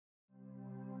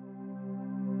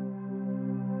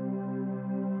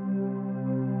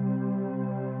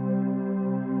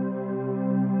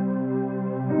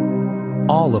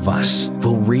All of us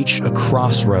will reach a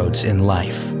crossroads in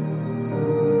life,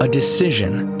 a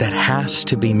decision that has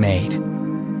to be made.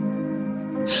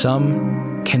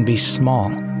 Some can be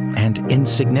small and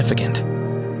insignificant.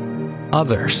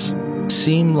 Others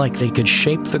seem like they could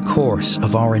shape the course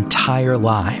of our entire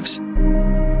lives.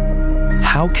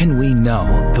 How can we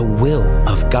know the will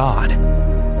of God?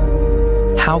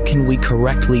 How can we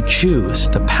correctly choose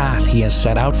the path He has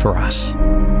set out for us?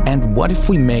 And what if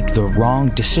we make the wrong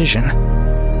decision?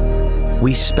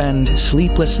 We spend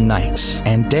sleepless nights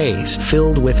and days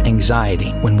filled with anxiety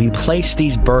when we place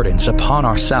these burdens upon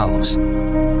ourselves.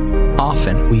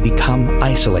 Often we become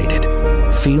isolated,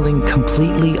 feeling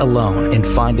completely alone in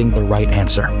finding the right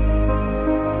answer.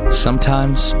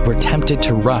 Sometimes we're tempted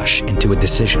to rush into a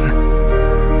decision.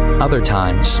 Other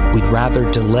times we'd rather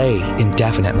delay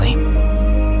indefinitely.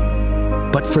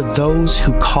 But for those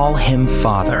who call Him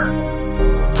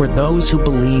Father, for those who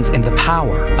believe in the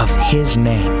power of His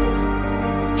name,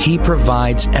 He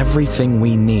provides everything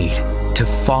we need to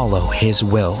follow His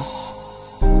will.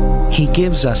 He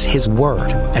gives us His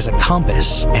Word as a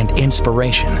compass and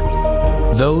inspiration.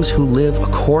 Those who live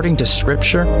according to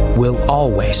Scripture will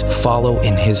always follow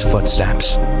in His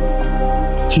footsteps.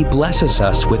 He blesses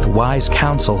us with wise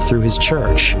counsel through His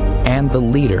church and the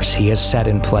leaders He has set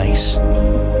in place.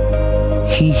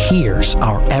 He hears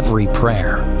our every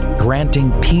prayer,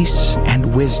 granting peace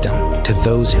and wisdom to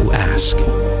those who ask.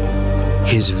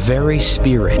 His very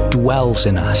Spirit dwells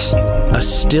in us, a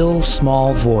still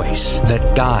small voice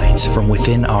that guides from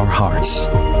within our hearts.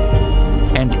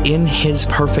 And in His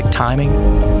perfect timing,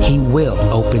 He will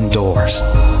open doors.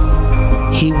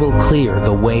 He will clear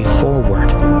the way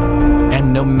forward.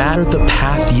 And no matter the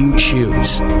path you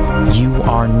choose, you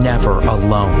are never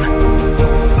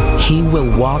alone. He will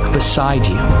walk beside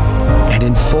you and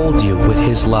enfold you with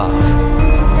His love,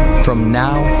 from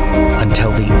now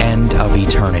until the end of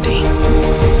eternity.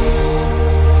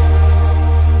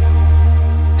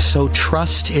 So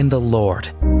trust in the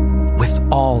Lord with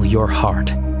all your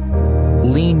heart.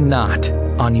 Lean not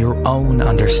on your own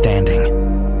understanding.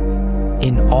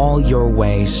 In all your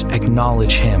ways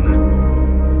acknowledge Him,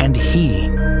 and He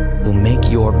will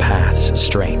make your paths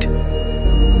straight.